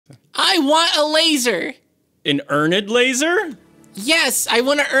I want a laser. An Erned laser? Yes, I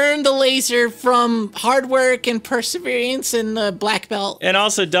want to earn the laser from hard work and perseverance and the black belt. And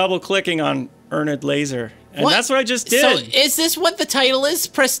also double clicking on Erned laser. And that's what I just did. So is this what the title is?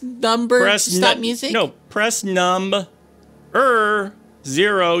 Press number to stop music? No, press num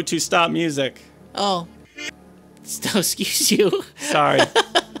 0 to stop music. Oh. So, excuse you. Sorry.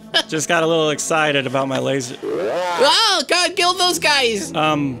 Just got a little excited about my laser. Oh, God, kill those guys.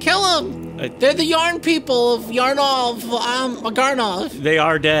 Kill them. They're the yarn people of Garnov. They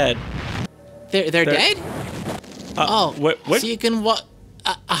are dead. They're dead? Oh. What? So you can what?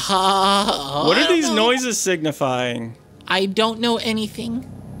 What are these noises signifying? I don't know anything.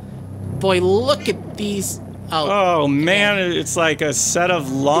 Boy, look at these. Oh man, it's like a set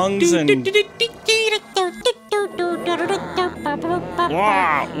of lungs and.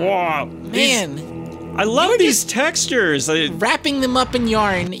 Wow. Man. I love these textures. Wrapping them up in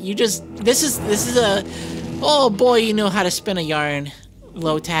yarn. This is a. Oh boy, you know how to spin a yarn.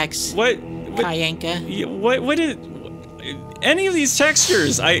 Low-tax. What? Kayanka. What is. Any of these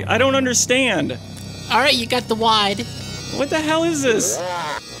textures? I don't understand. Alright, you got the wad. What the hell is this?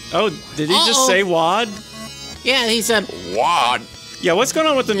 Oh, did he just say wad? Yeah, he said wad. Yeah, what's going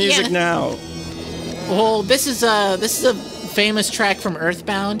on with the music now? Well, this is a famous track from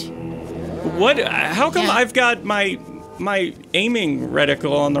Earthbound. What? How come I've got my aiming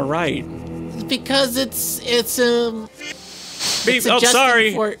reticle on the right? Because it's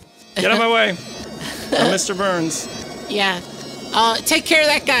sorry. Get out of my way. I'm Mr. Burns. Yeah. Take care of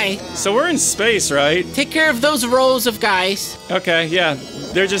that guy. So we're in space, right? Take care of those rows of guys. Okay, yeah.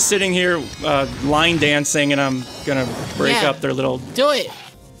 They're just sitting here line dancing, and I'm gonna break up their little... Do it.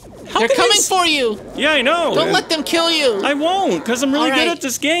 They're coming for you. Yeah, I know. Don't let them kill you. I won't, because I'm really good at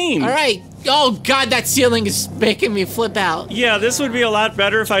this game. All right. Oh, God, that ceiling is making me flip out. Yeah, this would be a lot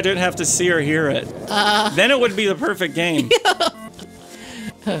better if I didn't have to see or hear it. Then it would be the perfect game.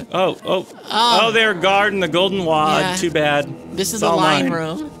 Oh, they're guarding the golden wad. Yeah. Too bad. This is the line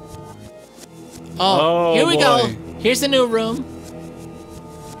room. Oh, here we go. Here's the new room.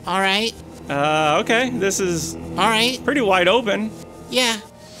 All right. Okay. This is pretty wide open. Yeah.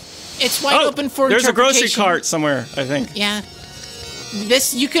 It's wide open for there's a grocery cart somewhere, I think. Yeah.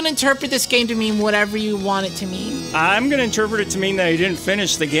 You can interpret this game to mean whatever you want it to mean. I'm gonna interpret it to mean that you didn't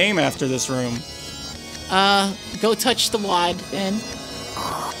finish the game after this room. Go touch the wad then.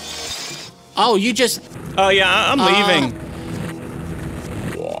 Oh, you just... Oh, yeah, I'm leaving.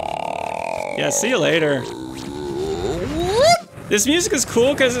 Yeah, see you later. This music is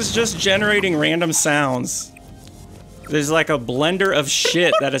cool because it's just generating random sounds. There's like a blender of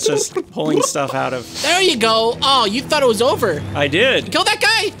shit that it's just pulling stuff out of. There you go. Oh, you thought it was over. I did. Kill that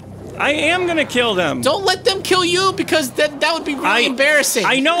guy. I am gonna kill them. Don't let them kill you because that would be really embarrassing.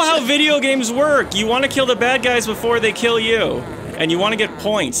 I know how video games work. You want to kill the bad guys before they kill you. And you want to get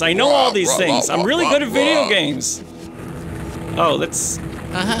points. I know all these things. I'm really good at video games. Oh, let's...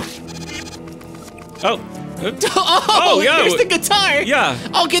 Oh, yeah. Here's the guitar. Yeah.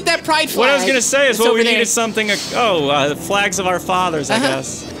 Oh, get that pride flag. What I was going to say is what we need is something... the flags of our fathers, I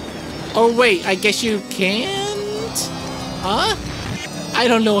guess. Oh, wait. I guess you can't? Huh? I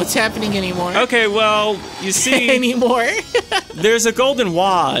don't know what's happening anymore. Okay, well, you see... anymore? There's a golden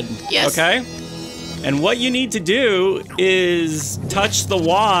wad. Yes. Okay? And what you need to do is touch the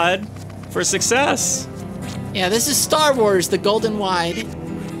wad for success. Yeah, this is Star Wars, the Golden Wad.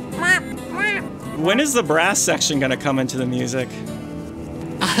 When is the brass section gonna come into the music?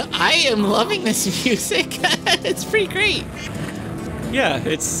 I am loving this music. It's pretty great. Yeah,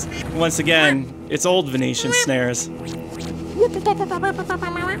 it's, once again, it's old Venetian snares. Now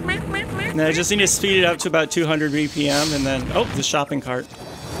I just need to speed it up to about 200 BPM and then, the shopping cart.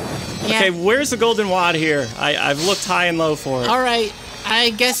 Yeah. Okay, where's the golden wad here? I've looked high and low for it. All right,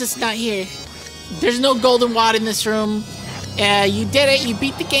 I guess it's not here. There's no golden wad in this room. You did it. You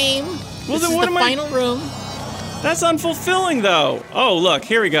beat the game. Well, this then is what the am final room. That's unfulfilling, though. Oh, look,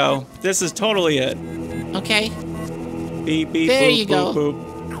 here we go. This is totally it. Okay. Beep, beep, there boop, you go. Boop,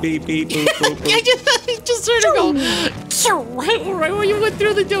 boop. Beep, beep, boop, boop, boop. I just sort of go right when you went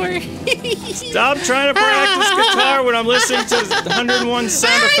through the door. Stop trying to practice guitar when I'm listening to 101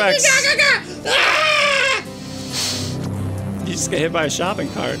 sound effects. You just get hit by a shopping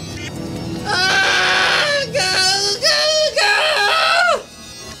cart. Go!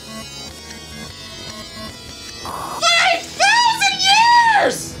 5,000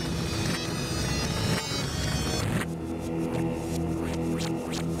 years!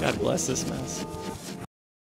 God bless this mess.